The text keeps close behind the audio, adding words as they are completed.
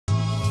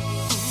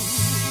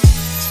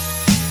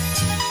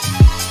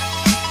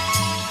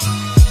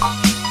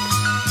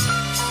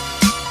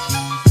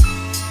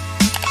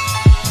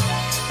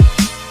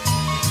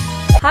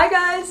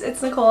guys,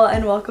 it's Nicole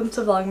and welcome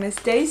to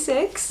Vlogmas Day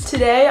 6.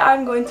 Today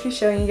I'm going to be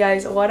showing you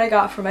guys what I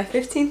got for my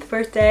 15th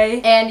birthday.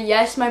 And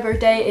yes, my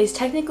birthday is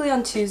technically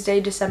on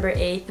Tuesday, December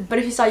 8th, but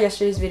if you saw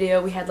yesterday's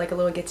video, we had like a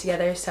little get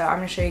together, so I'm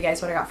gonna show you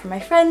guys what I got from my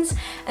friends,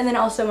 and then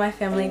also my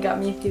family got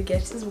me a few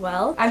gifts as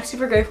well. I'm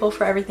super grateful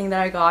for everything that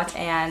I got,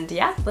 and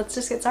yeah, let's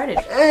just get started.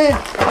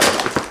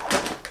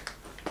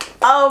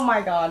 Oh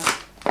my god.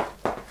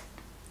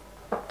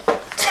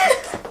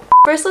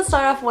 First, let's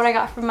start off what I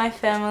got from my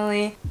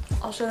family.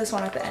 I'll show this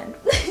one at the end.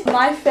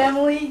 My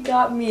family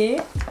got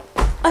me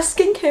a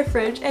skincare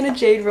fridge and a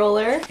jade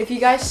roller. If you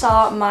guys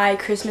saw my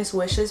Christmas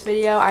wish list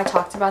video, I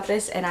talked about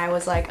this and I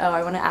was like, oh,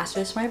 I want to ask for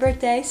this for my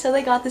birthday, so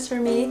they got this for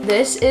me.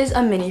 This is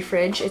a mini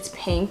fridge. It's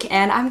pink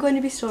and I'm going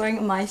to be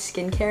storing my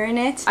skincare in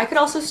it. I could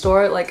also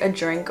store like a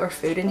drink or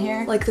food in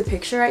here, like the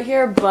picture right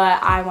here,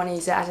 but I want to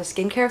use it as a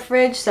skincare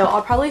fridge, so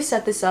I'll probably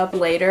set this up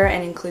later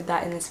and include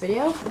that in this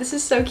video. This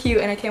is so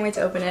cute and I can't wait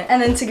to open it.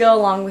 And then to go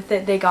along with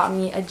it, they got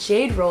me a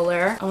jade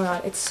roller. Oh my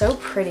god, it's so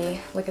pretty.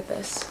 Look at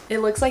this. It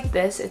looks like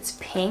this. It's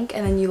pink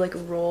and then you like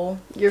roll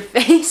your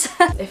face.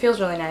 It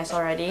feels really nice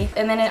already.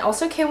 And then it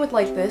also came with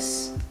like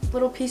this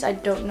little piece. I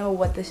don't know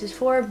what this is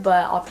for,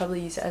 but I'll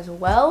probably use it as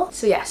well.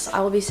 So yes,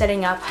 I will be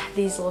setting up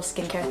these little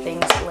skincare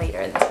things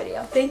later in this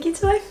video. Thank you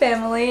to my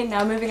family.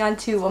 Now moving on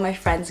to what my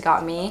friends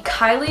got me.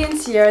 Kylie and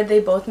Sierra, they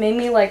both made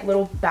me like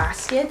little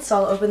baskets, so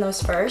I'll open those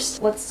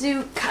first. Let's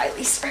do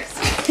Kylie's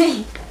first.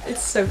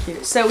 It's so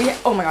cute. So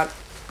oh my god,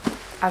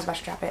 I was about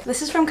to drop it.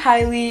 This is from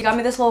Kylie. She got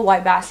me this little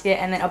white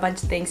basket and then a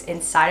bunch of things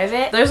inside of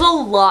it. There's a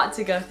lot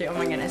to go through. Oh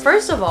my goodness.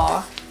 First of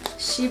all,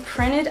 she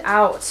printed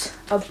out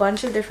a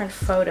bunch of different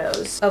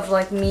photos of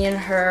like me and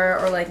her,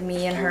 or like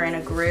me and her in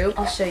a group.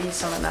 I'll show you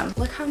some of them.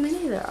 Look how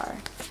many there are.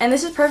 And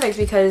this is perfect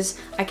because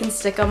I can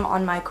stick them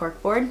on my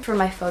corkboard for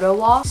my photo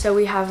wall. So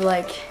we have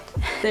like,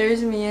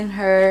 there's me and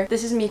her.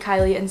 This is me,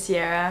 Kylie, and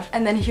Sierra.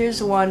 And then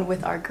here's one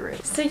with our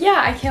group. So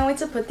yeah, I can't wait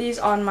to put these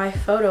on my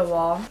photo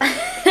wall.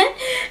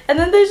 And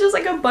then there's just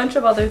like a bunch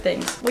of other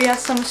things. We have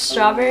some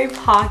strawberry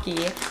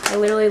Pocky. I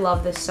literally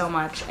love this so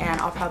much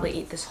and I'll probably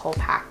eat this whole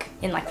pack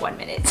in like 1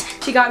 minute.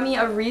 She got me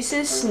a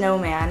Reese's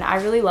snowman. I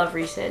really love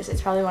Reese's.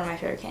 It's probably one of my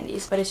favorite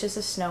candies, but it's just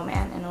a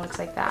snowman and it looks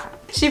like that.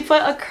 She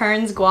put a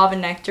Kern's guava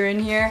nectar in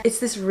here. It's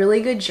this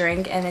really good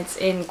drink and it's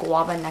in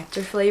guava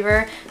nectar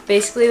flavor.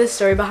 Basically, the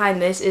story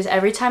behind this is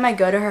every time I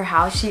go to her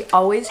house, she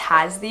always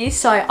has these,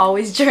 so I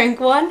always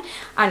drink one.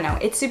 I don't know,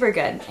 it's super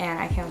good and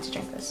I can't wait to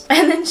drink this.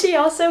 And then she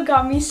also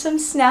got me some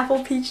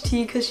Snapple peach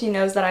tea because she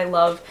knows that I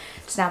love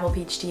Snapple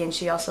peach tea and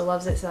she also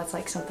loves it, so that's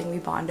like something we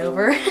bond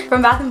over.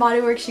 From Bath &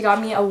 Body Works, she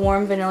got me a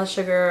warm vanilla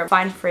sugar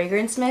fine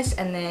fragrance mist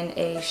and then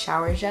a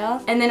shower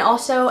gel, and then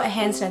also a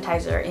hand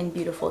sanitizer in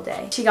Beautiful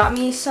Day. She got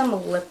me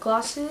some lip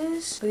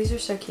glosses. Oh, these are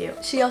so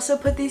cute. She also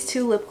put these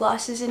 2 lip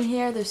glosses in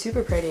here. They're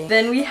super pretty.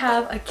 Then we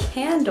have a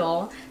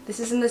candle. This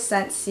is in the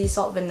scent Sea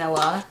Salt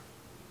Vanilla.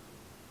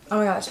 Oh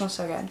my god, it smells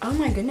so good. Oh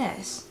my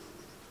goodness.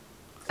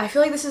 I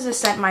feel like this is a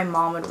scent my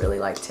mom would really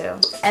like too.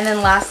 And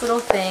then last little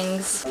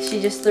things, she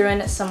just threw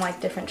in some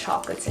like different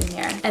chocolates in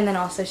here. And then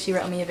also she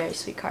wrote me a very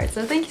sweet card.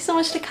 So thank you so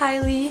much to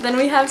Kylie. Then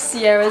we have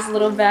Sierra's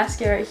little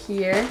basket right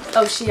here.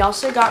 Oh, she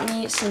also got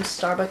me some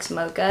Starbucks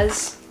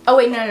mochas. Oh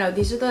wait, no,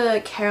 these are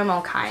the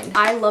caramel kind.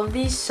 I love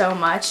these so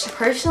much.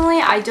 Personally,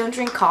 I don't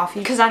drink coffee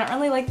because I don't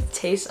really like the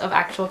taste of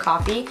actual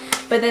coffee.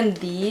 But then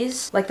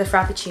these, like the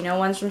Frappuccino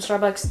ones from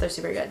Starbucks, they're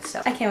super good.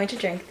 So I can't wait to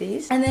drink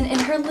these. And then in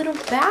her little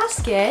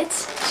basket,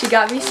 she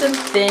got me some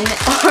thin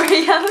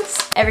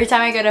Oreos. Every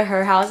time I go to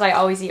her house, I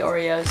always eat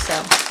Oreos,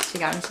 so she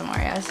got me some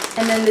Oreos.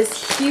 And then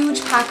this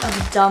huge pack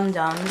of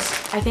Dum-Dums.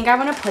 I think I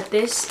want to put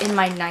this in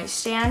my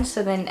nightstand,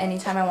 so then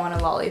anytime I want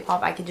a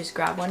lollipop, I can just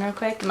grab one real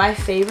quick. My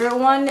favorite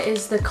one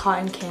is the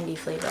cotton candy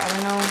flavor. I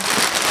don't know.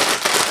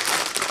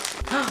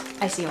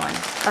 I see one.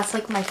 That's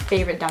like my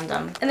favorite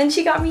Dum-Dum. And then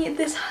she got me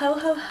this Ho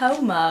Ho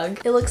Ho mug.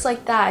 It looks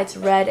like that. It's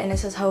red and it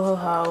says Ho Ho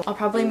Ho. I'll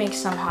probably make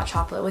some hot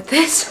chocolate with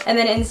this. And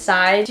then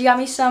inside, she got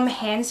me some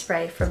hand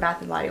spray from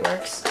Bath & Body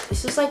Works.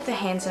 This is like the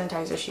hand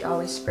sanitizer she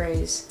always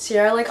sprays.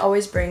 Sierra like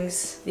always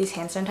brings these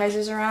hand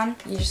sanitizers around.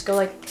 You just go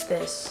like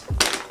this.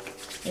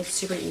 It's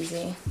super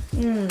easy.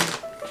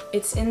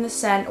 It's in the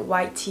scent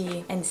white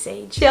tea and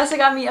sage. She also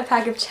got me a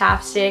pack of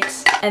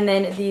chapsticks and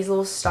then these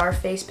little star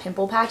face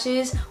pimple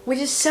patches, which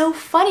is so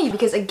funny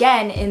because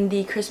again, in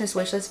the Christmas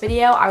wishlist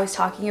video, I was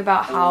talking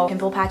about how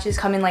pimple patches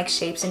come in like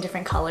shapes and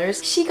different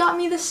colors. She got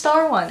me the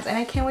star ones and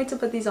I can't wait to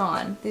put these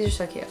on. These are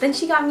so cute. Then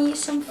she got me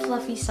some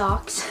fluffy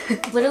socks.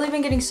 Literally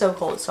been getting so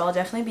cold, so I'll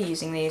definitely be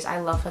using these. I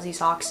love fuzzy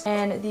socks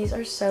and these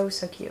are so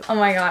cute. Oh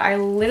my god, I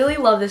literally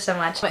love this so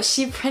much. But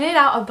she printed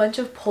out a bunch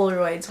of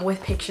Polaroids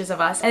with pictures of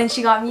us, and then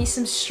she got me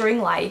some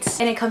string lights,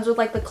 and it comes with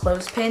like the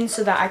clothespin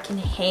so that I can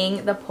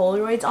hang the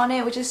Polaroids on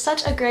it, which is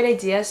such a great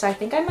idea. So I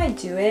think I might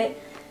do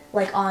it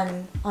like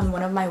on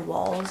one of my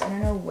walls. I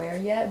don't know where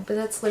yet, but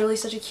that's literally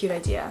such a cute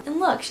idea. And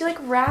look, she like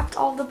wrapped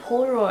all the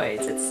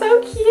Polaroids. It's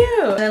so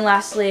cute. And then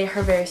lastly,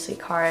 her very sweet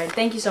card.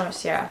 Thank you so much,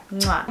 Sierra.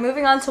 Mwah.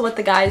 Moving on to what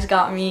the guys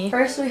got me.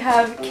 First we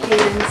have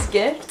Caden's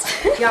gift.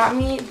 He got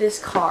me this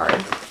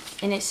card.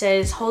 and it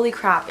says, "Holy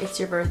crap, it's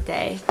your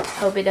birthday.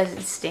 Hope it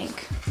doesn't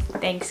stink.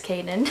 Thanks,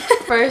 Caden."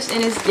 First,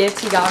 in his gift,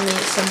 he got me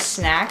some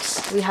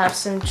snacks. We have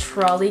some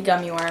trolley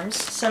gummy worms,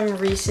 some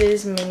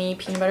Reese's mini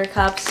peanut butter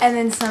cups, and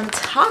then some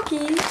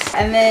Takis.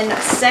 And then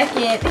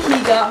second,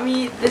 he got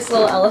me this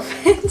little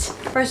elephant.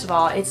 First of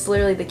all, it's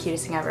literally the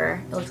cutest thing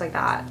ever. It looks like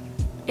that.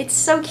 It's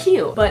so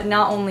cute. But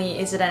not only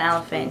is it an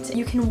elephant,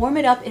 you can warm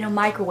it up in a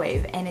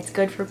microwave and it's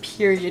good for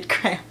period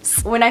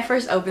cramps. When I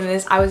first opened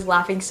this, I was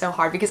laughing so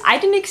hard because I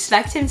didn't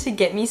expect him to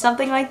get me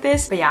something like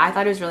this. But yeah, I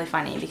thought it was really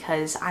funny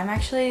because I'm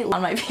actually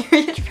on my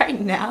period right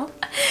now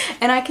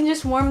and I can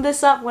just warm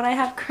this up when I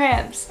have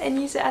cramps and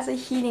use it as a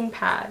heating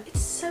pad. It's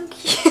so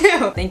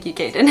cute. Thank you,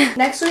 Caden.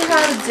 Next we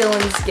have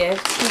Dylan's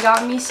gift. He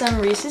got me some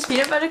Reese's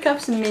peanut butter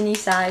cups mini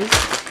size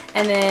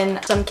and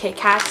then some Kit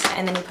Kats,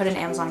 and then he put an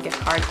Amazon gift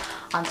card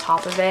on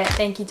top of it.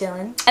 Thank you,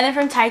 Dylan. And then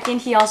from Tyken,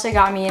 he also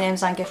got me an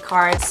Amazon gift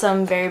card,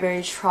 some Very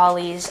Berry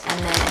trolleys, and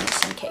then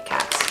some Kit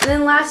Kats. And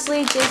then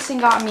lastly, Jason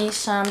got me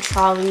some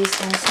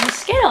trolleys and some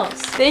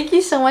Skittles. Thank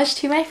you so much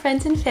to my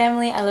friends and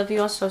family. I love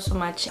you all so, so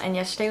much. And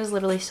yesterday was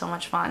literally so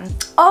much fun.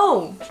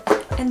 Oh!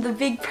 And the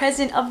big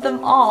present of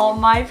them all,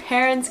 my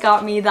parents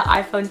got me the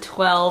iPhone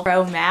 12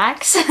 Pro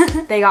Max.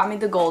 They got me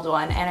the gold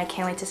one and I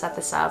can't wait to set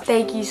this up.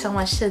 Thank you so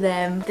much to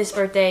them. This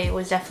birthday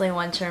was definitely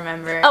one to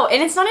remember. Oh,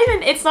 and it's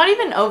not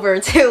even over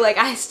too. Like,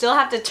 I still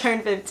have to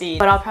turn 15.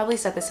 But I'll probably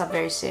set this up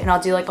very soon. And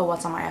I'll do like a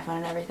what's on my iPhone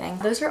and everything.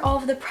 Those are all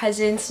of the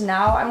presents.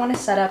 Now I want to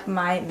set up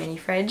my mini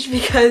fridge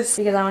because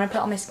I want to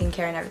put all my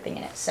skincare and everything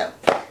in it. So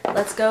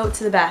let's go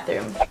to the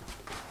bathroom.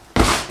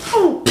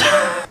 Oh.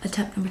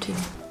 Attempt number 2.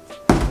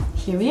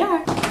 Here we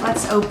are.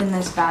 Let's open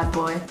this bad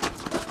boy.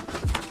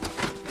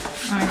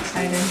 I'm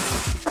excited.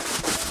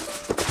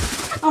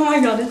 Oh my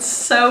god, it's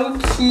so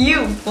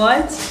cute.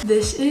 What?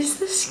 This is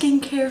the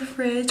skincare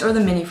fridge, or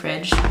the mini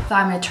fridge. But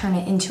I'm gonna turn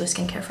it into a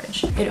skincare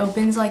fridge. It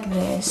opens like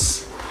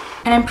this.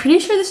 And I'm pretty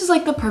sure this is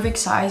like the perfect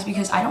size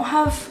because I don't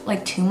have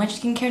like too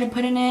much skincare to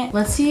put in it.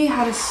 Let's see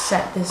how to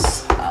set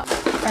this up.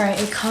 All right,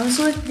 it comes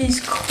with these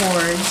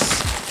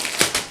cords.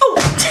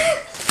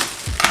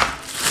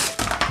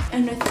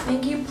 And I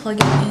think you plug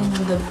it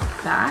in the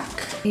back.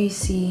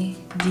 AC,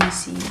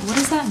 DC. What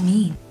does that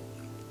mean?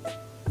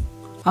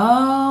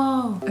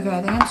 Oh, okay,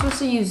 I think I'm supposed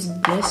to use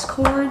this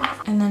cord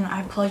and then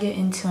I plug it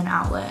into an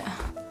outlet.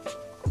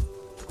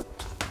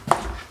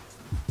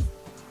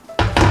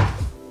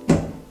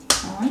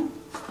 On.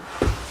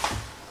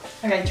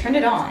 Okay, I turned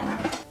it on.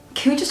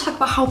 Can we just talk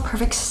about how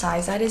perfect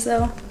size that is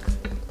though?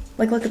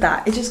 Like, look at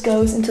that. It just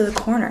goes into the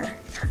corner.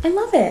 I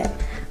love it.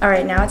 All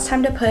right, now it's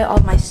time to put all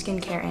my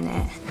skincare in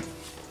it.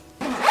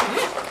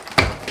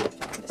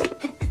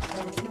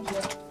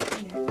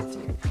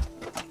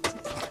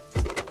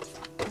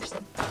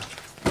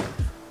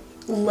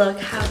 Look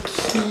how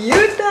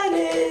cute that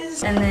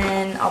is. And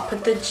then I'll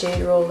put the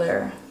jade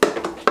roller.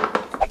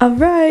 All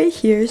right,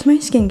 here's my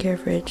skincare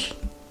fridge.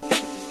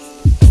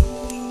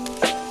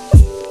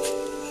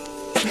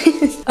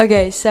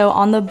 Okay, so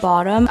on the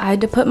bottom, I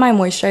had to put my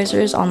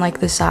moisturizers on like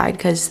the side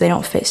because they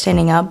don't fit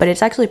standing up, but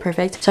it's actually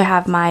perfect. So I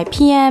have my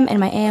PM and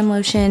my AM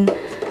lotion,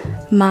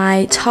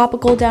 my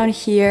topical down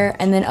here,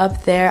 and then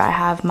up there I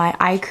have my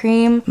eye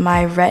cream,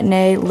 my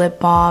Retin-A lip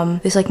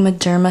balm, this like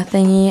Mederma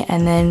thingy,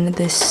 and then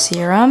this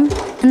serum.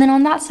 And then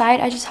on that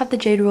side, I just have the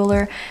jade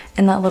roller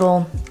and that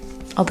little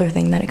other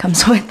thing that it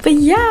comes with. But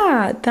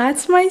yeah,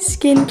 that's my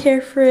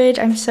skincare fridge.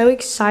 I'm so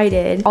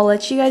excited. I'll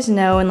let you guys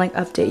know and like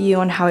update you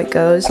on how it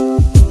goes.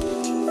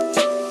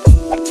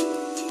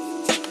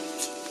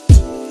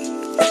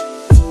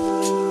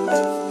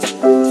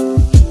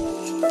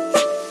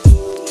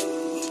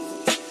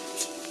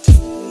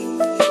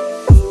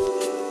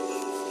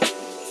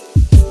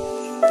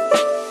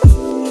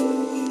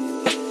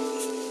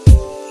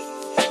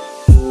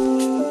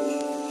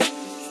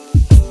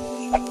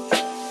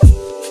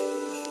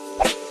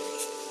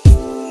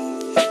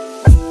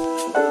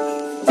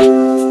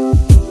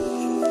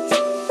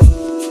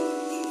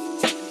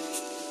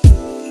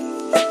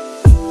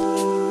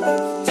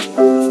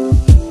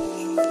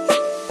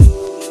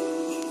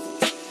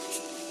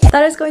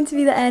 That is going to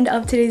be the end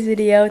of today's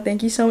video.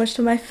 Thank you so much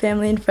to my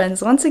family and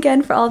friends once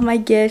again for all of my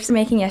gifts,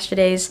 making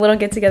yesterday's little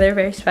get together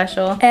very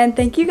special. And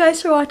thank you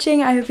guys for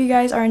watching. I hope you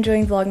guys are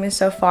enjoying Vlogmas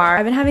so far.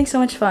 I've been having so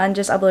much fun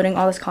just uploading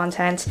all this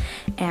content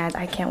and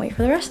I can't wait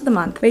for the rest of the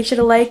month. Make sure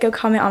to like, go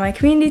comment on my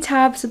community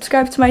tab,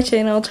 subscribe to my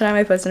channel, turn on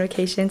my post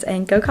notifications,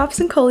 and go cop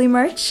some Coley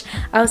merch.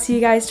 I'll see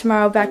you guys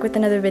tomorrow back with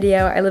another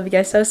video. I love you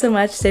guys so, so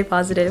much. Stay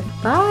positive.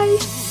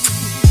 Bye!